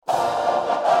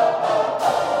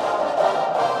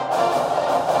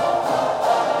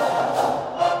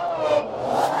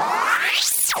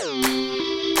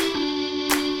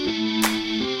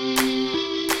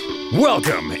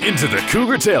Welcome into the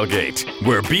Cougar Tailgate,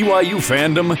 where BYU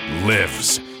fandom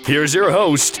lives. Here's your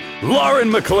host, Lauren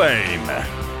McLean.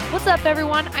 What's up,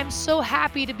 everyone? I'm so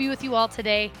happy to be with you all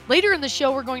today. Later in the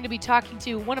show, we're going to be talking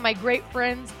to one of my great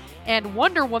friends and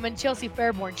Wonder Woman, Chelsea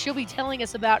Fairborn. She'll be telling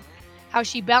us about how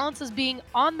she balances being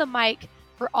on the mic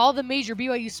for all the major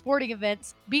BYU sporting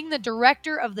events, being the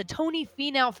director of the Tony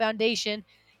Finau Foundation,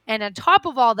 and on top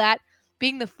of all that,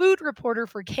 being the food reporter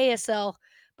for KSL.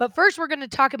 But first, we're going to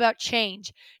talk about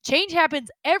change. Change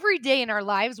happens every day in our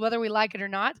lives, whether we like it or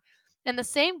not. And the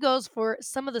same goes for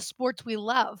some of the sports we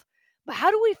love. But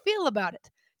how do we feel about it?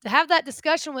 To have that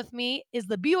discussion with me is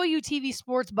the BYU TV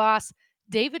sports boss,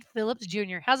 David Phillips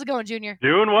Jr. How's it going, Junior?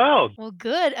 Doing well. Well,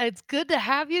 good. It's good to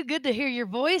have you. Good to hear your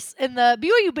voice. And the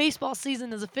BYU baseball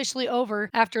season is officially over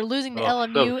after losing to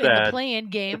LMU in the play-in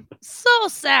game. So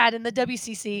sad in the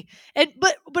WCC.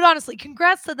 But honestly,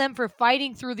 congrats to them for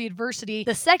fighting through the adversity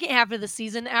the second half of the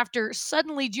season after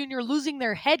suddenly Junior losing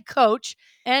their head coach.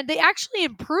 And they actually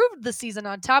improved the season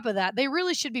on top of that. They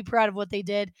really should be proud of what they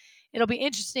did. It'll be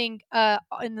interesting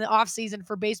in the offseason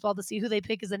for baseball to see who they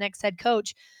pick as the next head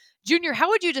coach. Junior, how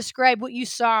would you describe what you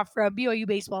saw from BYU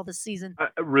baseball this season?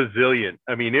 Resilient.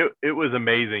 I mean, it was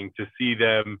amazing to see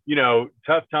them,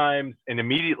 tough times, and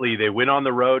immediately they went on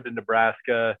the road to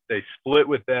Nebraska. They split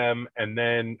with them,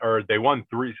 they won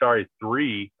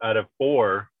three out of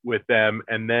four with them,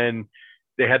 and then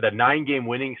they had the 9-game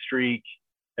winning streak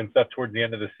and stuff towards the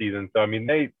end of the season. So, I mean,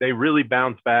 they really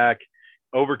bounced back,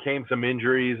 overcame some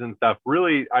injuries and stuff.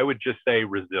 Really, I would just say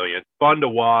resilient. Fun to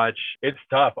watch. It's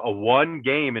tough. A one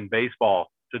game in baseball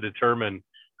to determine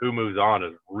who moves on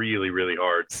is really, really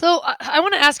hard. So I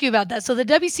want to ask you about that. So the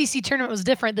WCC tournament was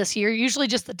different this year. Usually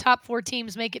just the top 4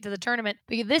 teams make it to the tournament.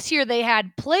 But this year they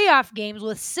had playoff games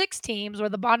with 6 teams where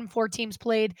the bottom 4 teams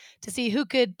played to see who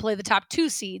could play the top 2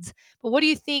 seeds. But what do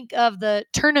you think of the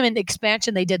tournament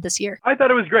expansion they did this year? I thought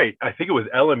it was great. I think it was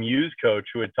LMU's coach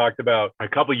who had talked about a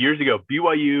couple of years ago,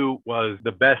 BYU was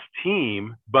the best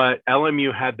team, but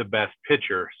LMU had the best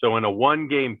pitcher. So in a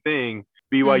one-game thing,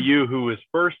 BYU, who was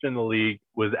first in the league,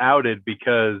 was outed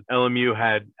because LMU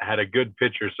had a good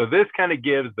pitcher. So this kind of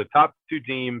gives the top 2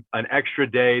 teams an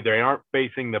extra day. They aren't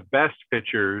facing the best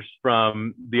pitchers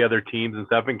from the other teams and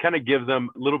stuff, and kind of gives them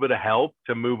a little bit of help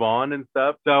to move on and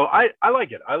stuff. So I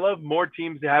like it. I love more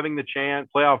teams having the chance.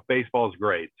 Playoff baseball is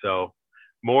great. So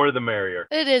more the merrier.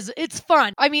 It is. It's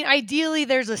fun. I mean, ideally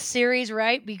there's a series,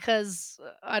 right? Because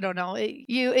I don't know. It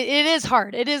is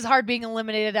hard. It is hard being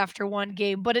eliminated after one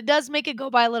game, but it does make it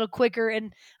go by a little quicker.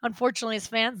 And unfortunately, as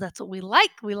fans, that's what we like.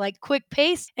 We like quick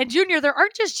pace. And Junior, there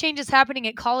aren't just changes happening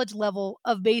at college level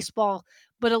of baseball,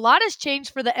 but a lot has changed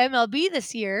for the MLB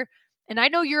this year. And I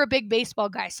know you're a big baseball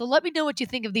guy, so let me know what you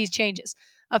think of these changes.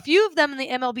 A few of them in the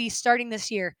MLB starting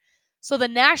this year. So the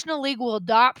National League will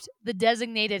adopt the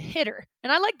designated hitter.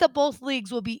 And I like that both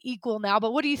leagues will be equal now,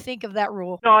 but what do you think of that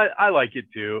rule? No, I like it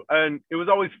too. And it was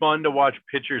always fun to watch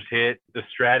pitchers hit, the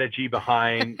strategy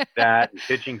behind that,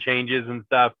 pitching changes and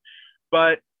stuff.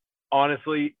 But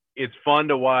honestly, it's fun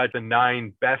to watch the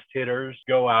 9 best hitters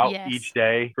go out each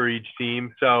day for each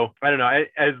team. So I don't know,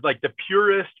 as like the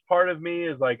purist part of me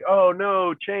is like, oh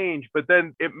no, change. But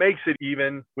then it makes it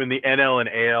even when the NL and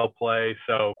AL play.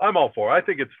 So I'm all for it. I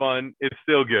think it's fun. It's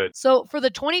still good. So for the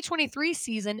 2023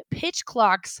 season, pitch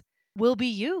clocks will be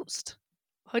used.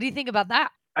 What do you think about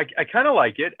that? I kind of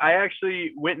like it. I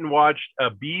actually went and watched a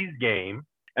Bees game,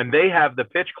 and they have the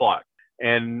pitch clock.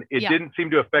 And it didn't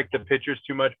seem to affect the pitchers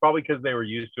too much, probably because they were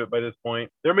used to it by this point.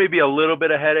 There may be a little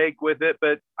bit of headache with it,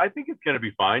 but I think it's going to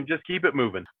be fine. Just keep it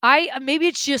moving. Maybe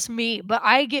it's just me, but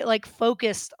I get like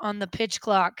focused on the pitch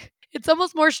clock. It's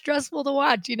almost more stressful to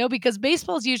watch, because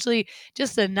baseball is usually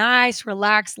just a nice,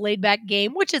 relaxed, laid-back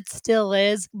game, which it still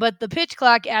is. But the pitch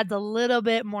clock adds a little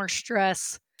bit more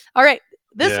stress. All right,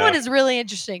 this one is really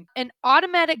interesting. An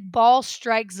automatic ball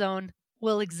strike zone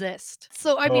will exist.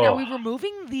 So, are we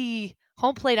removing the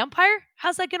home plate umpire?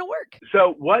 How's that going to work?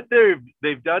 So what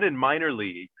they've done in minor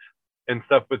leagues and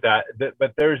stuff with that,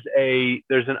 but there's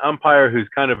an umpire who's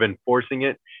kind of enforcing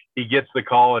it. He gets the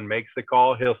call and makes the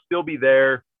call. He'll still be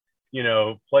there,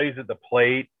 plays at the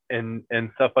plate and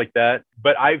stuff like that.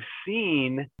 But I've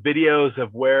seen videos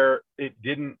of where it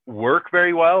didn't work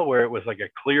very well, where it was like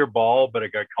a clear ball, but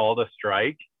it got called a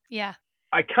strike. Yeah.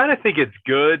 I kind of think it's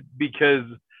good because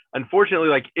unfortunately,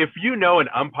 like if an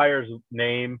umpire's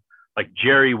name, like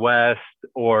Jerry West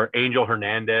or Angel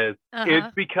Hernandez, it's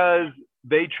because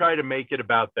they try to make it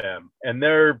about them. And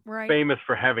they're famous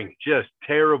for having just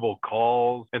terrible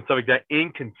calls and stuff like that,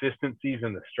 inconsistencies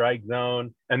in the strike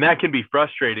zone. And that can be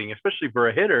frustrating, especially for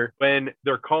a hitter when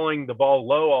they're calling the ball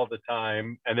low all the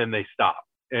time and then they stop.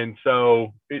 And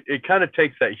so it kind of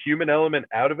takes that human element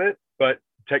out of it, but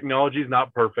technology is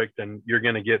not perfect, and you're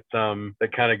going to get some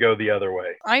that kind of go the other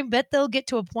way. I bet they'll get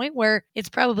to a point where it's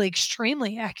probably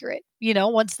extremely accurate,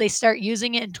 once they start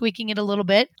using it and tweaking it a little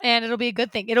bit, and it'll be a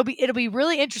good thing. It'll be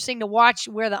really interesting to watch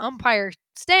where the umpire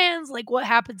stands, like what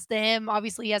happens to him.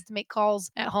 Obviously, he has to make calls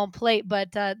at home plate,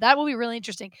 but that will be really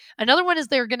interesting. Another one is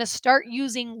they're going to start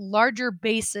using larger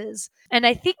bases, and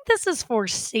I think this is for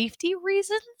safety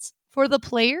reasons for the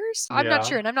players. I'm not Yeah.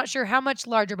 sure, and I'm not sure how much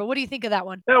larger, but what do you think of that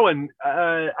one? That one,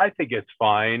 I think it's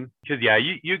fine because, yeah,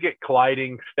 you get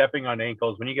colliding, stepping on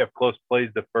ankles when you get close plays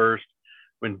to first,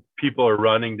 when people are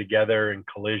running together and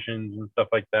collisions and stuff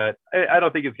like that. I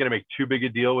don't think it's going to make too big a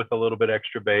deal with a little bit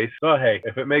extra base. So, hey,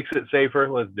 if it makes it safer,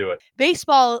 let's do it.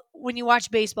 Baseball, when you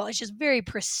watch baseball, it's just very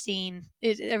pristine.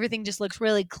 Everything just looks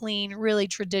really clean, really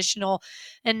traditional.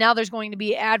 And now there's going to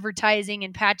be advertising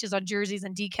and patches on jerseys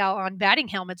and decal on batting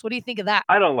helmets. What do you think of that?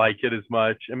 I don't like it as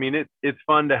much. I mean, it's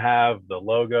fun to have the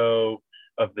logo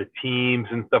of the teams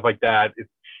and stuff like that.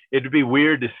 It'd be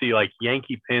weird to see like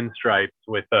Yankee pinstripes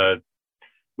with a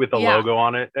Yeah. logo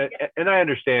on it. And I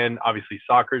understand, obviously,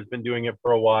 soccer's been doing it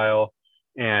for a while,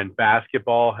 and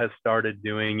basketball has started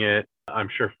doing it. I'm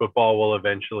sure football will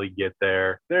eventually get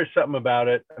there. There's something about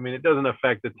it. I mean, it doesn't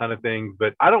affect a ton of things,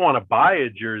 but I don't want to buy a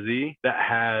jersey that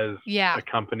has Yeah. a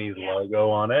company's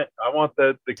logo on it. I want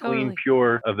the Totally. clean,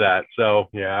 pure of that. So,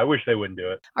 yeah, I wish they wouldn't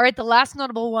do it. All right, the last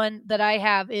notable one that I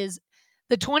have is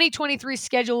the 2023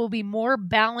 schedule will be more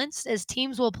balanced as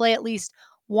teams will play at least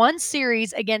one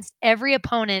series against every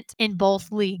opponent in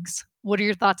both leagues. What are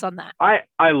your thoughts on that?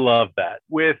 I love that.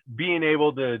 With being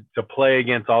able to play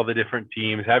against all the different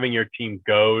teams, having your team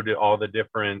go to all the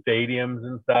different stadiums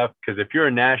and stuff. Because if you're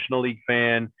a National League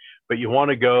fan, but you want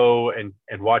to go and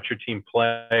watch your team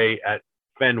play at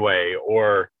Fenway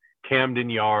or Camden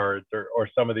Yards or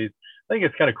some of these, I think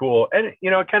it's kind of cool. And,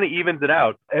 it kind of evens it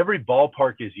out. Every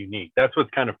ballpark is unique. That's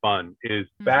what's kind of fun is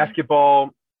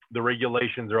basketball. The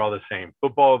regulations are all the same.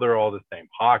 Football, they're all the same.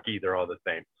 Hockey, they're all the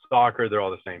same. Soccer, they're all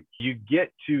the same. You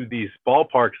get to these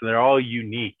ballparks and they're all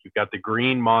unique. You've got the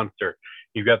Green Monster.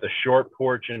 You've got the short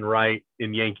porch and right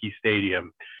in Yankee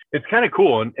Stadium. It's kind of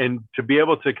cool. And to be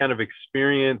able to kind of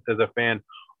experience as a fan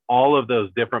all of those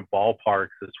different ballparks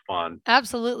is fun.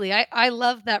 Absolutely. I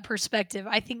love that perspective.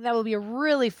 I think that will be a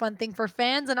really fun thing for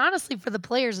fans and honestly for the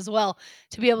players as well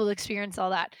to be able to experience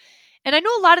all that. And I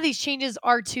know a lot of these changes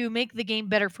are to make the game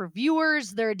better for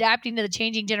viewers. They're adapting to the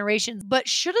changing generations. But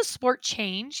should a sport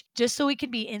change just so we can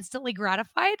be instantly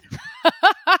gratified?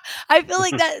 I feel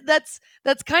like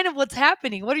that's kind of what's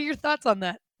happening. What are your thoughts on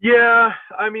that? Yeah,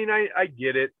 I mean, I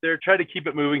get it. They're trying to keep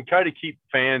it moving, try to keep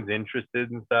fans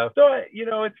interested and stuff. So,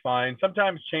 it's fine.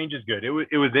 Sometimes change is good. It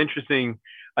was interesting.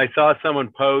 I saw someone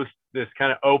post this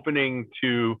kind of opening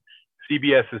to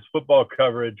CBS's football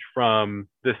coverage from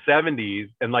the 70s,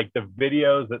 and like the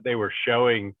videos that they were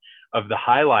showing of the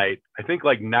highlights, I think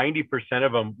like 90%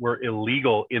 of them were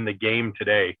illegal in the game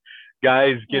today.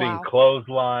 Guys getting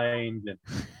clotheslined and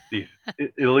these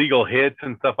illegal hits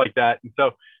and stuff like that. And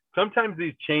so sometimes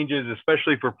these changes,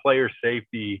 especially for player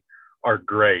safety, are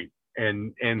great.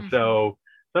 And so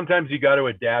sometimes you got to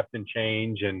adapt and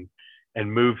change and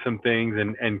move some things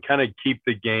and kind of keep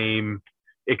the game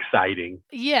exciting.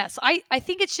 Yes, I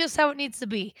think it's just how it needs to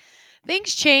be.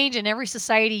 Things change in every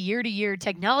society year to year.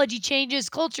 Technology changes,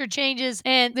 culture changes,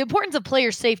 and the importance of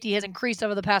player safety has increased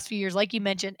over the past few years. Like you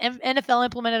mentioned, NFL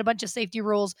implemented a bunch of safety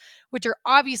rules, which are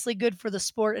obviously good for the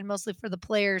sport and mostly for the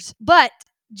players. But,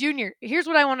 Junior, here's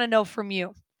what I want to know from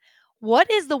you.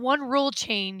 What is the one rule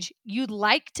change you'd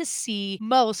like to see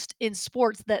most in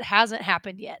sports that hasn't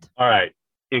happened yet? All right.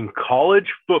 In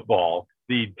college football,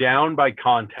 the down by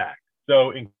contact.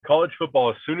 So in college football,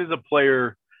 as soon as a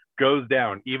player goes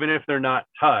down, even if they're not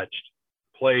touched,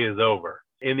 play is over.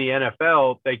 In the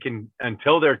NFL, they can,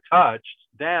 until they're touched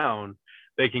down,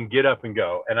 they can get up and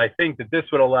go. And I think that this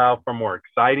would allow for more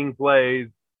exciting plays,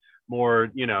 more,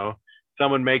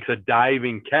 someone makes a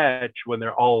diving catch when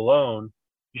they're all alone.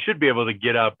 You should be able to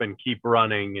get up and keep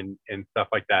running and stuff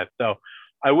like that. So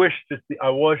I wish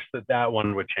that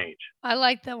one would change. I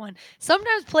like that one.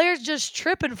 Sometimes players just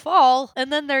trip and fall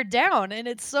and then they're down. And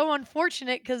it's so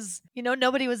unfortunate because,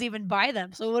 nobody was even by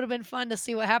them. So it would have been fun to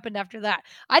see what happened after that.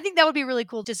 I think that would be really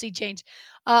cool to see change.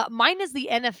 Mine is the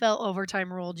NFL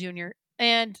overtime rule, Junior.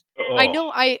 And I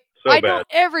know know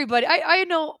everybody. I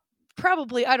know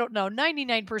probably,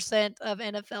 99% of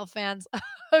NFL fans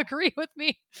agree with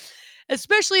me.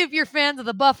 Especially if you're fans of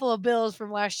the Buffalo Bills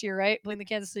from last year, right? Playing the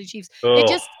Kansas City Chiefs.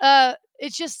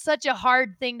 It's just such a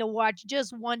hard thing to watch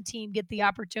just one team get the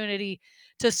opportunity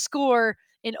to score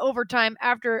in overtime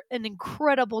after an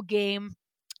incredible game.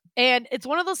 And it's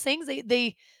one of those things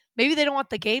they maybe they don't want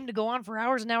the game to go on for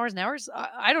hours and hours and hours.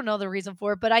 I don't know the reason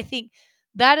for it, but I think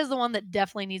that is the one that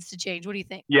definitely needs to change. What do you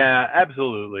think? Yeah,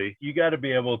 absolutely. You got to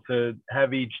be able to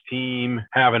have each team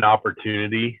have an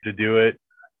opportunity to do it,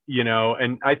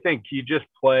 and I think you just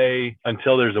play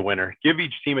until there's a winner. Give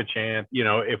each team a chance.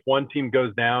 If one team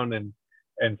goes down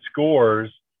and scores,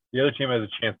 the other team has a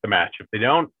chance to match. If they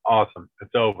don't, awesome,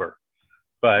 it's over.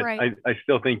 But Right. I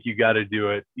still think you got to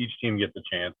do it. Each team gets a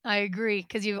chance. I agree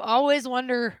because you always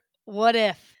wonder what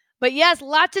if. But yes,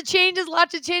 lots of changes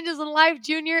in life,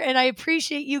 Junior. And I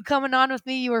appreciate you coming on with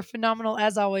me. You were phenomenal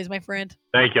as always, my friend.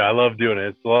 Thank you. I love doing it.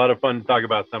 It's a lot of fun to talk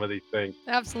about some of these things.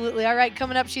 Absolutely. All right,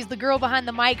 coming up, she's the girl behind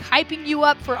the mic, hyping you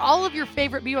up for all of your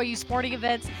favorite BYU sporting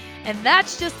events. And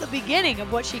that's just the beginning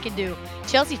of what she can do.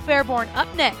 Chelsea Fairborn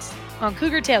up next on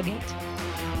Cougar Tailgate.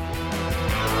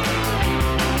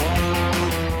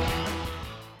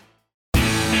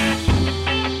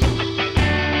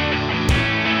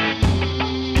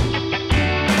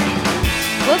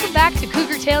 Welcome back to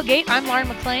Cougar Tailgate. I'm Lauren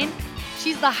McLean.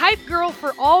 She's the hype girl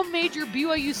for all major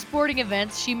BYU sporting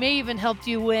events. She may even helped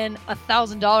you win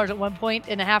 $1,000 at one point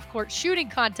in a half-court shooting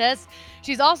contest.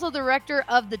 She's also the director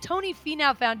of the Tony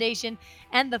Finau Foundation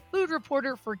and the food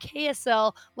reporter for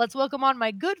KSL. Let's welcome on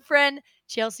my good friend,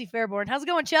 Chelsea Fairborn. How's it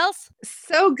going, Chelsea?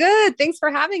 So good. Thanks for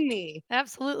having me.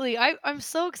 Absolutely. I'm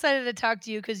so excited to talk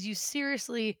to you because you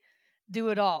seriously do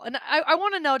it all. And I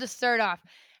want to know, to start off,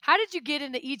 how did you get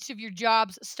into each of your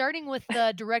jobs, starting with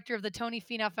the director of the Tony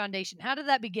Finau Foundation? How did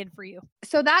that begin for you?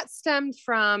 So that stemmed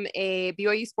from a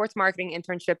BYU sports marketing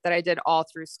internship that I did all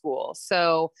through school.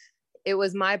 So it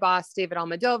was my boss, David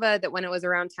Almadova, that when it was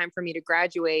around time for me to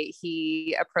graduate,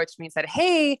 he approached me and said,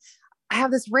 "Hey, I have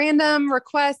this random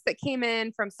request that came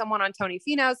in from someone on Tony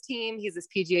Finau's team. He's this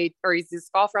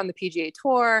golfer on the PGA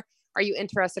Tour. Are you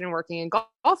interested in working in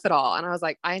golf at all?" And I was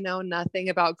like, I know nothing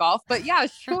about golf, but yeah,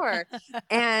 sure.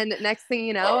 And next thing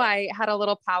you know, I had a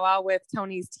little powwow with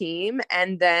Tony's team,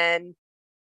 and then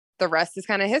the rest is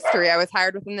kind of history. I was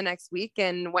hired within the next week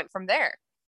and went from there.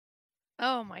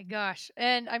 Oh my gosh.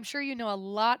 And I'm sure you know a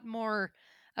lot more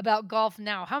about golf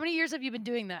now. How many years have you been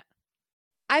doing that?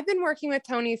 I've been working with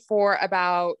Tony for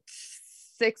about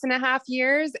 6.5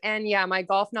 years. And yeah, my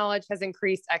golf knowledge has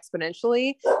increased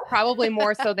exponentially, probably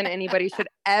more so than anybody should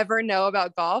ever know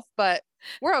about golf, but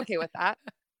we're okay with that.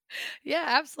 Yeah,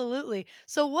 absolutely.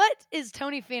 So, what is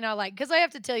Tony Finau like? Because I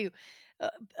have to tell you, uh,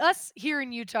 us here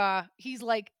in Utah, he's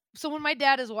like, so when my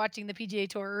dad is watching the PGA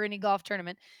Tour or any golf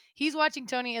tournament, he's watching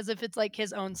Tony as if it's like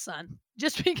his own son,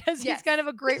 just because he's Yes. kind of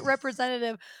a great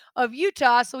representative of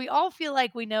Utah. So, we all feel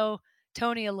like we know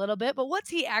Tony a little bit, but what's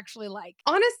he actually like?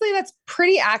 Honestly, that's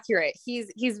pretty accurate.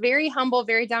 He's very humble,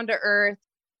 very down to earth,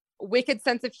 wicked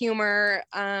sense of humor.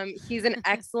 He's an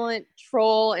excellent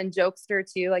troll and jokester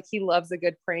too. Like he loves a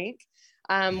good prank,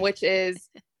 which is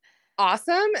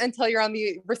awesome until you're on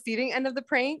the receiving end of the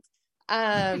prank.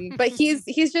 But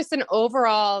he's just an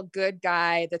overall good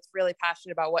guy that's really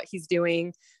passionate about what he's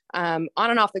doing on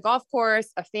and off the golf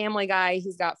course, a family guy.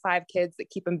 He's got 5 kids that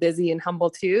keep him busy and humble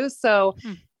too. So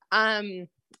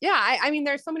yeah, I mean,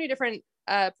 there's so many different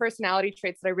personality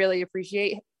traits that I really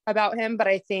appreciate about him, but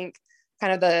I think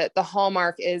kind of the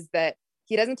hallmark is that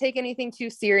he doesn't take anything too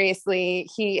seriously.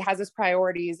 He has his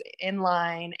priorities in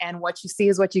line, and what you see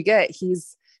is what you get.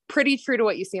 He's pretty true to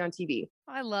what you see on TV.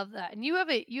 I love that. And you have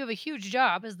a huge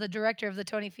job as the director of the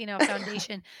Tony Finau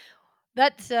Foundation.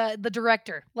 That's the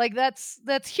director. Like that's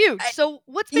huge. I, So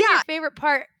what's been your yeah, favorite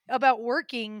part about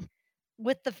working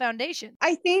with the foundation?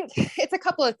 I think it's a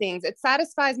couple of things. It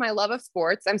satisfies my love of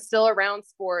sports. I'm still around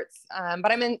sports,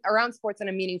 but I'm around sports in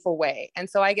a meaningful way. And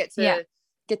so I Yeah.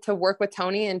 get to work with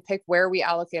Tony and pick where we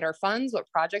allocate our funds, what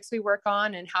projects we work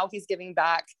on, and how he's giving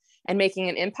back and making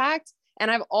an impact. And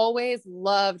I've always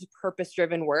loved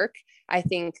purpose-driven work. I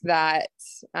think that,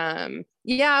 I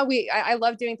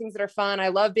love doing things that are fun. I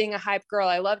love being a hype girl.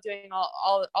 I love doing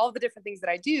all the different things that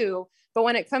I do. But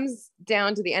when it comes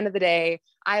down to the end of the day,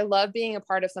 I love being a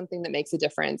part of something that makes a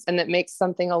difference and that makes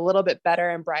something a little bit better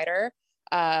and brighter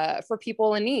for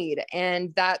people in need.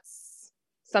 And that's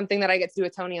something that I get to do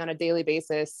with Tony on a daily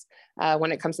basis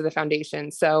when it comes to the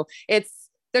foundation. So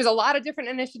there's a lot of different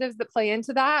initiatives that play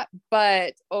into that,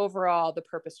 but overall the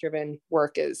purpose-driven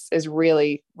work is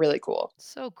really, really cool.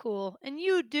 So cool. And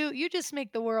you just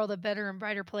make the world a better and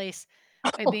brighter place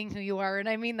by Oh, being who you are. And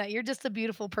I mean that you're just a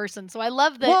beautiful person. So I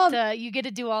love that well, you get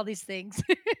to do all these things.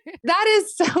 that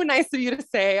is so nice of you to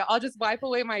say. I'll just wipe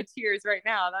away my tears right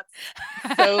now.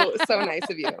 That's so nice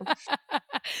of you.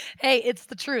 Hey, it's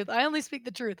the truth. I only speak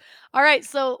the truth. All right.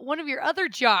 So, one of your other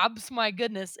jobs, my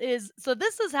goodness, is so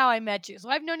this is how I met you. So,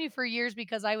 I've known you for years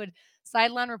because I would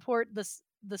sideline report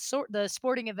the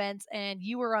sporting events, and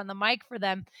you were on the mic for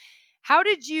them. How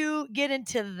did you get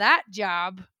into that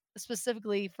job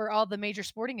specifically for all the major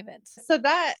sporting events? So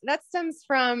that stems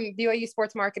from BYU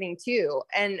sports marketing too.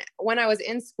 And when I was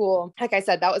in school, like I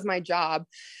said, that was my job.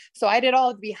 So I did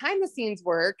all of the behind the scenes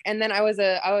work. And then I was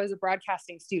a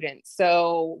broadcasting student.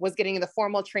 So was getting the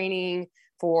formal training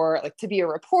for like to be a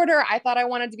reporter. I thought I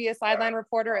wanted to be a sideline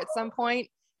reporter at some point.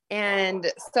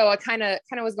 And so I kind of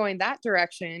was going that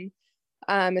direction.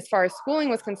 As far as schooling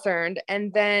was concerned.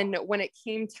 And then when it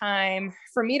came time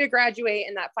for me to graduate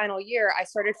in that final year, I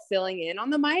started filling in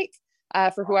on the mic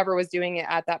for whoever was doing it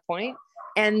at that point.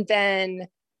 And then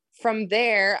from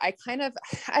there, I don't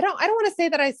want to say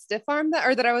that I stiff armed that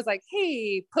or that I was like,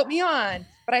 hey, put me on.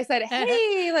 But I said,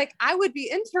 hey, like I would be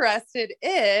interested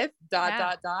if ...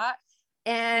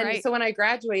 And so when I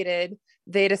graduated,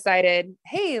 they decided,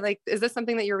 hey, like, is this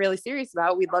something that you're really serious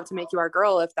about? We'd love to make you our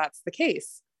girl if that's the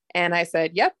case. And I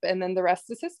said, yep. And then the rest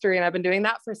is history. And I've been doing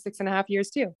that for 6.5 years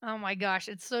too. Oh my gosh.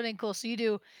 It's so dang cool. So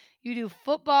you do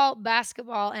football,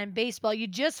 basketball, and baseball. You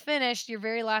just finished your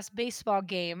very last baseball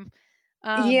game.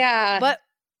 Yeah. But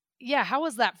yeah, how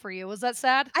was that for you? Was that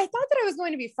sad? I thought that I was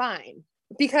going to be fine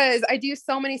because I do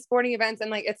so many sporting events and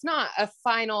like, it's not a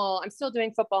final, I'm still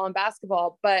doing football and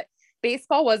basketball, but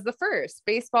baseball was the first.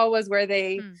 Baseball was where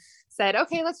they said,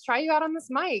 okay, let's try you out on this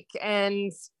mic.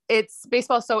 And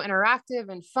baseball is so interactive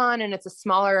and fun, and it's a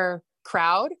smaller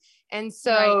crowd. And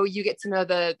so you get to know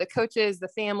the coaches, the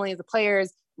families, the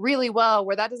players really well,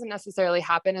 where that doesn't necessarily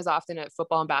happen as often at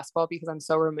football and basketball because I'm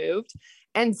so removed.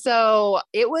 And so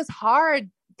it was hard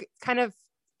kind of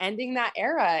ending that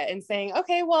era and saying,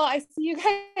 okay, well, I see you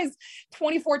guys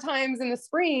 24 times in the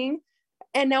spring,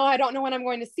 and now I don't know when I'm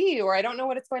going to see you, or I don't know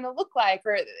what it's going to look like.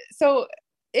 Or so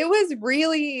it was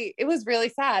really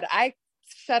sad. I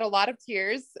shed a lot of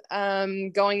tears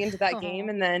going into that game,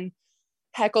 and then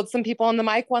heckled some people on the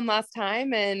mic one last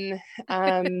time. And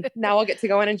now I'll get to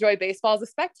go and enjoy baseball as a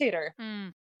spectator.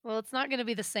 Well, it's not going to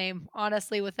be the same,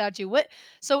 honestly, without you.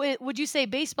 Would you say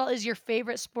baseball is your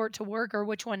favorite sport to work, or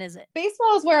which one is it?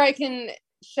 Baseball is where I can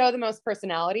show the most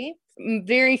personality.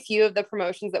 Very few of the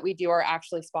promotions that we do are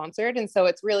actually sponsored. And so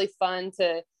it's really fun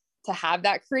to have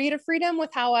that creative freedom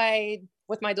with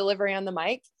my delivery on the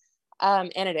mic.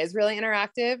 And it is really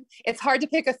interactive. It's hard to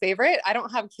pick a favorite. I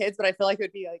don't have kids, but I feel like it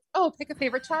would be like, oh, pick a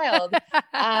favorite child.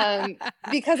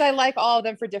 Because I like all of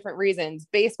them for different reasons.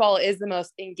 Baseball is the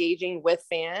most engaging with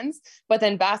fans, but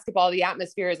then basketball, the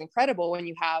atmosphere is incredible when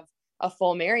you have a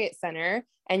full Marriott Center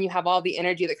and you have all the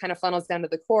energy that kind of funnels down to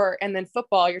the court. And then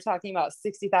football, you're talking about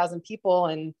 60,000 people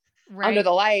and under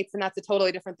the lights, and that's a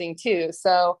totally different thing too.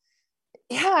 So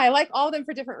yeah, I like all of them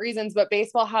for different reasons, but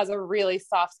baseball has a really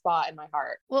soft spot in my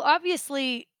heart. Well,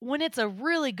 obviously, when it's a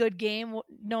really good game,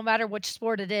 no matter which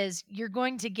sport it is, you're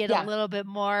going to get a little bit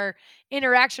more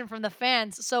interaction from the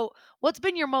fans. So what's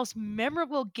been your most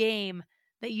memorable game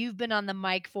that you've been on the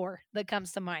mic for that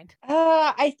comes to mind?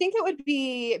 I think it would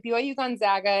be BYU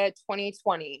Gonzaga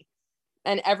 2020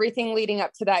 and everything leading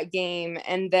up to that game.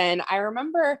 And then I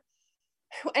remember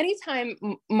anytime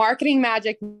marketing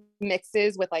magic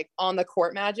mixes with like on the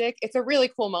court magic, it's a really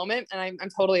cool moment. And I'm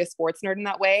totally a sports nerd in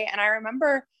that way. And I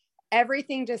remember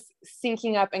everything just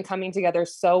syncing up and coming together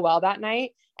so well that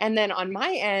night. And then on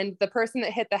my end, the person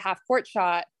that hit the half court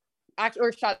shot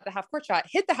shot the half court shot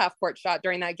hit the half court shot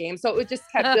during that game. So it just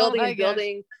kept building and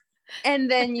building. And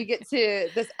then you get to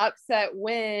this upset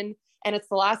win, and it's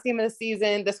the last game of the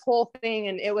season, this whole thing.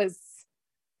 And it was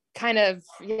kind of,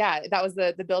 that was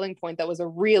the building point. That was a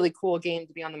really cool game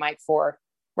to be on the mic for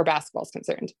where basketball is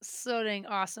concerned. So dang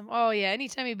awesome. Oh yeah.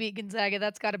 Anytime you beat Gonzaga,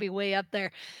 that's got to be way up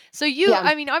there. So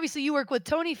I mean, obviously you work with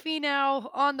Tony Finau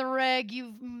on the reg.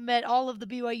 You've met all of the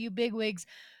BYU bigwigs.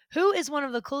 Who is one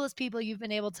of the coolest people you've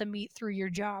been able to meet through your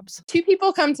jobs? Two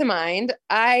people come to mind.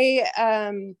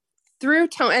 Through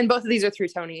Tony, and both of these are through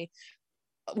Tony.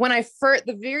 When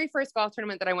the very first golf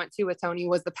tournament that I went to with Tony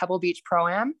was the Pebble Beach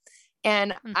Pro-Am.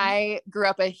 And I grew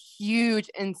up a huge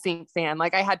NSYNC fan.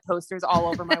 Like I had posters all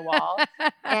over my wall.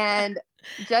 And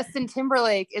Justin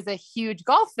Timberlake is a huge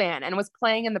golf fan and was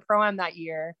playing in the Pro-Am that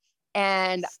year.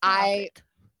 And I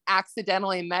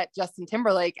accidentally met Justin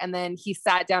Timberlake, and then he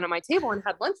sat down at my table and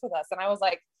had lunch with us. And I was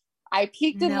like, I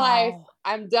peaked in life.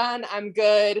 I'm done. I'm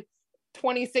good.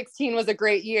 2016 was a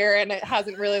great year, and it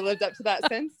hasn't really lived up to that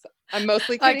since. I'm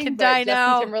mostly kidding. I can die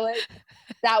now. Justin Timberlake,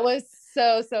 that was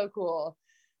so cool.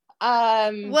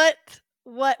 What?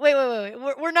 Wait.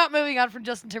 We're not moving on from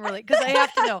Justin Timberlake because I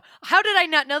have to know. How did I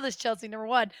not know this, Chelsea? Number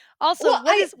one. Also,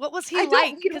 what was he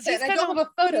like? Because I don't have a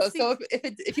photo. So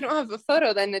if you don't have a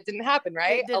photo, then it didn't happen,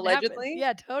 right? Allegedly. Happen.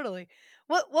 Yeah, totally.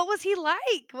 What was he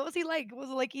like? What was he like? What was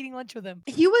it like eating lunch with him?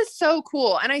 He was so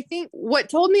cool. And I think what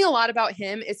told me a lot about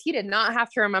him is he did not have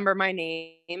to remember my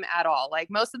name at all. Like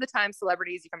most of the time,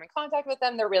 celebrities, you come in contact with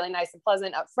them, they're really nice and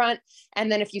pleasant up front.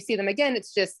 And then if you see them again,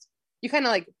 it's just, you kind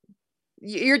of like,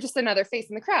 you're just another face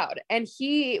in the crowd. And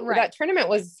that tournament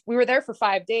we were there for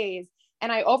 5 days,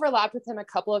 and I overlapped with him a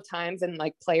couple of times in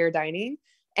like player dining.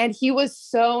 And he was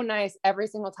so nice every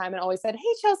single time and always said,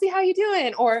 "Hey, Chelsea, how you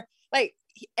doing?" Or like,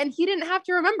 and he didn't have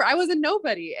to remember. I was a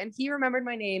nobody, and he remembered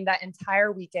my name that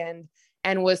entire weekend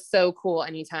and was so cool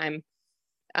anytime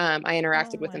I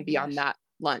interacted with him beyond that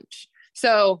lunch.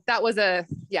 So that was it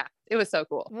was so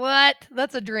cool. What?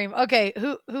 That's a dream. Okay.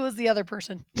 Who was the other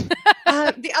person?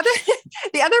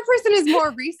 The other person is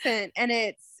more recent, and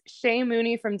it's Shay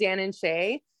Mooney from Dan and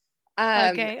Shay.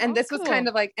 Okay. And this was kind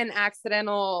of like an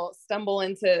accidental stumble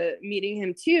into meeting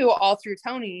him too, all through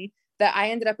Tony, that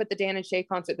I ended up at the Dan and Shay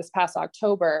concert this past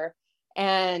October.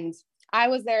 And I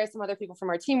was there, some other people from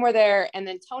our team were there. And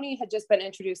then Tony had just been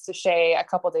introduced to Shay a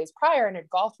couple days prior and had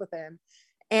golfed with him.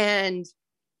 And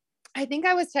I think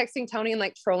I was texting Tony and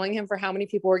like trolling him for how many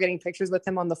people were getting pictures with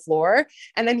him on the floor.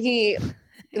 And then he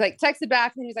like texted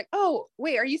back and he was like, "Oh,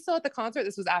 wait, are you still at the concert?"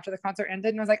 This was after the concert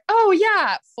ended. And I was like, "Oh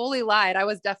yeah," fully lied. I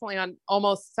was definitely on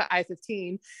almost to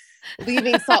I-15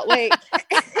 leaving Salt Lake.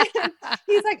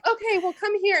 He's like, "Okay, well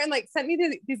come here," and like sent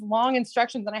me these long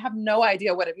instructions. And I have no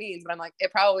idea what it means, but I'm like,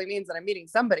 it probably means that I'm meeting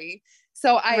somebody.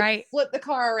 So I flipped the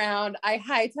car around. I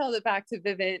hightailed it back to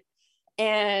Vivint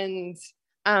and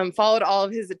followed all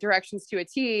of his directions to a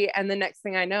T. And the next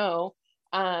thing I know,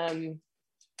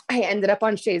 I ended up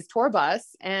on Shay's tour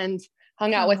bus and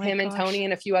hung out with him and Tony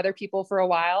and a few other people for a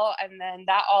while. And then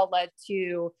that all led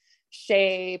to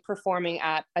Shay performing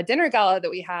at a dinner gala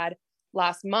that we had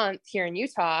last month here in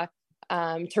Utah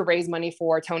to raise money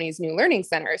for Tony's new learning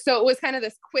center. So it was kind of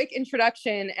this quick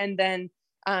introduction, and then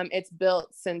it's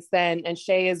built since then. And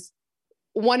Shay is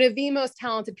one of the most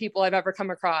talented people I've ever come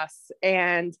across,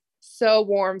 and so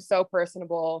warm, so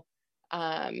personable.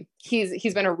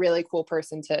 He's been a really cool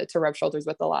person to rub shoulders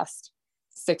with the last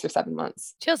 6 or 7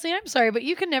 months. Chelsea, I'm sorry, but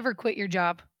you can never quit your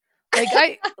job.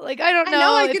 I don't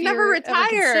know. I could never retire.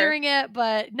 Considering it,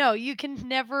 but no, you can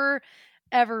never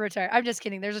ever retire. I'm just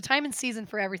kidding. There's a time and season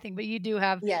for everything, but you do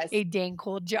have a dang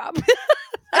cool job.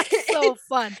 That's so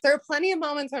fun. There are plenty of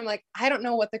moments where I'm like, I don't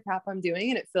know what the crap I'm doing,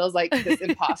 and it feels like this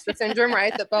imposter syndrome,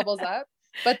 right, that bubbles up.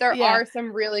 But there are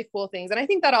some really cool things. And I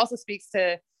think that also speaks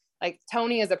to like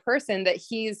Tony as a person, that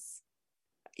he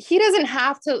doesn't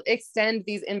have to extend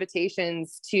these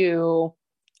invitations to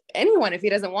anyone if he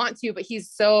doesn't want to, but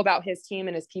he's so about his team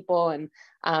and his people, and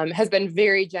has been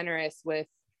very generous with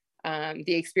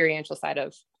the experiential side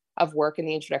of work and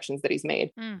the introductions that he's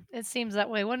made. It seems that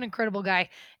way. What an incredible guy.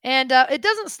 And it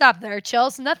doesn't stop there,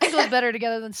 Chelsea. Nothing goes better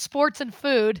together than sports and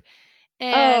food.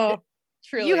 And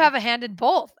truly. You have a hand in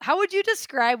both. How would you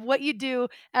describe what you do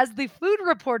as the food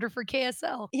reporter for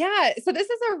KSL? Yeah, so this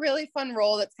is a really fun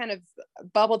role that's kind of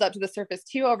bubbled up to the surface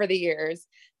too over the years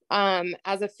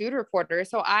as a food reporter.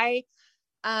 So I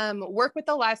work with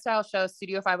the lifestyle show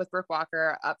Studio 5 with Brooke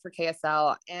Walker up for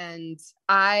KSL. And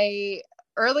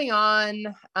early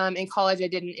on in college, I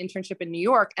did an internship in New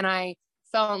York, and I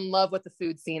fell in love with the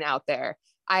food scene out there.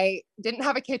 I didn't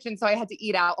have a kitchen, so I had to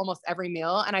eat out almost every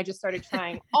meal. And I just started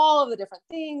trying all of the different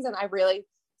things. And I really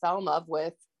fell in love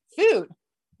with food.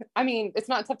 I mean, it's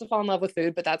not tough to fall in love with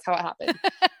food, but that's how it happened.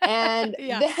 And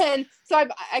then, so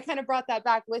I kind of brought that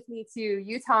back with me to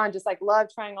Utah and just like love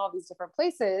trying all these different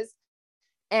places.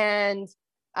 And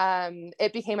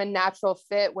it became a natural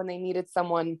fit when they needed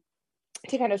someone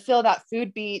to kind of fill that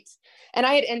food beat. And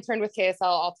I had interned with KSL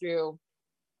all through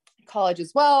college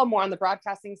as well, more on the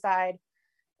broadcasting side.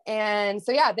 And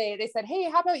so, they said, "Hey,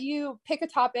 how about you pick a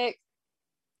topic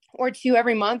or two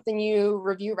every month, and you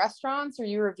review restaurants or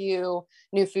you review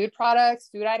new food products,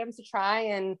 food items to try,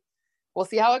 and we'll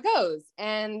see how it goes."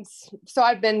 And so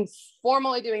I've been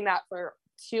formally doing that for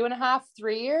 2.5,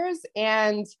 3 years.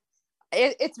 And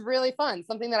it's really fun,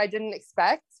 something that I didn't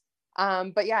expect.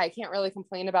 But I can't really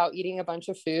complain about eating a bunch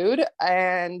of food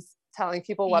and telling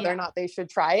people whether or not they should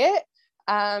try it.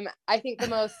 I think the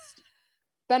most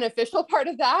beneficial part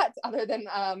of that, other than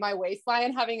my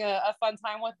waistline having a fun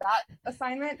time with that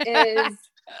assignment,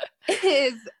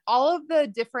 is all of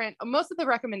the most of the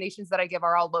recommendations that I give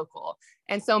are all local.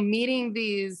 And so meeting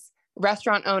these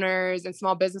restaurant owners and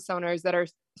small business owners that are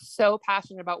so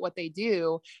passionate about what they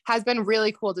do has been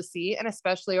really cool to see. And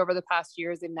especially over the past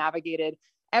years, they've navigated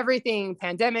everything,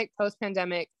 pandemic,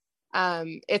 post-pandemic.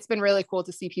 It's been really cool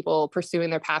to see people pursuing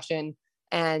their passion,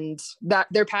 and that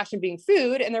their passion being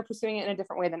food, and they're pursuing it in a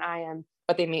different way than I am,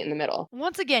 but they meet in the middle.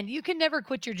 Once again, you can never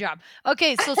quit your job.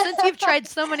 Okay, so since you've tried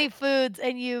so many foods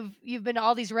and you've been to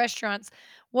all these restaurants,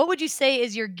 what would you say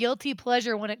is your guilty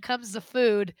pleasure when it comes to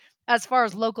food as far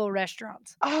as local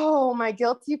restaurants? Oh, my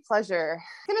guilty pleasure.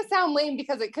 It's going to sound lame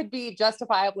because it could be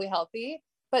justifiably healthy,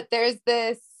 but there's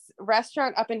this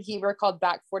restaurant up in Heber called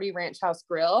Back 40 Ranch House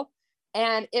Grill.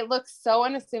 And it looks so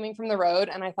unassuming from the road.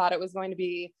 And I thought it was going to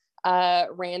be a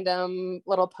random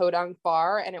little podunk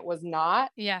bar, and it was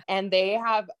not. Yeah. And they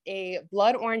have a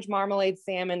blood orange marmalade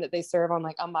salmon that they serve on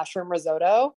like a mushroom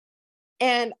risotto.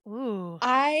 And Ooh.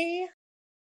 that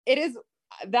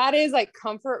is like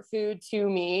comfort food to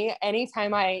me.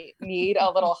 Anytime I need a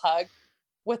little hug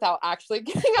without actually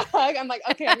getting a hug, I'm like,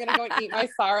 okay, I'm going to go and eat my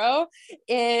sorrow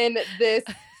in this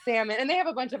salmon. And they have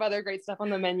a bunch of other great stuff on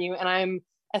the menu, and I'm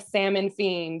a salmon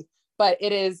fiend, but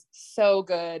it is so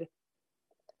good.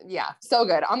 Yeah, so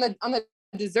good. On the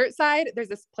dessert side, there's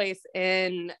this place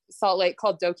in Salt Lake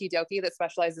called Doki Doki that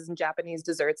specializes in Japanese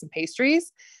desserts and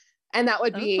pastries. And that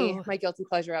would be my guilty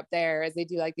pleasure up there, as they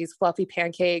do like these fluffy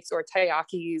pancakes or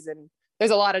taiyakis. And there's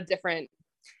a lot of different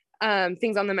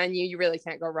things on the menu. You really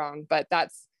can't go wrong, but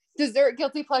that's dessert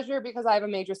guilty pleasure because I have a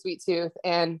major sweet tooth,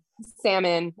 and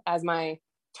salmon as my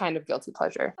kind of guilty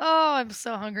pleasure. Oh, I'm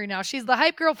so hungry now. She's the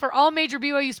hype girl for all major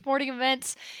BYU sporting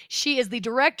events. She is the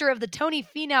director of the Tony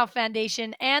Finau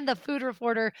Foundation and the food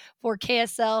reporter for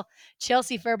KSL,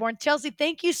 Chelsea Fairborn. Chelsea,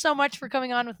 thank you so much for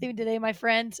coming on with me today, my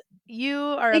friend. You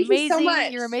are Thank amazing. you so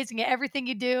much. You're amazing at everything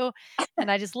you do. And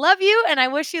I just love you, and I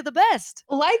wish you the best.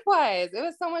 Likewise. It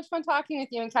was so much fun talking with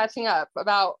you and catching up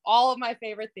about all of my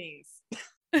favorite things.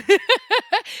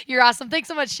 You're awesome. Thanks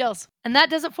so much, Chelsea. And that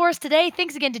does it for us today.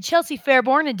 Thanks again to Chelsea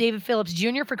Fairborn and David Phillips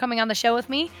Jr. for coming on the show with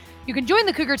me. You can join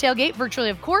the Cougar Tailgate virtually,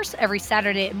 of course, every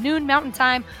Saturday at noon Mountain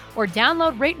Time, or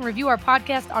download, rate, and review our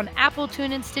podcast on Apple,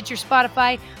 TuneIn, Stitcher,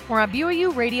 Spotify, or on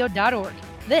BYURadio.org.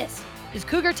 This is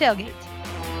Cougar Tailgate.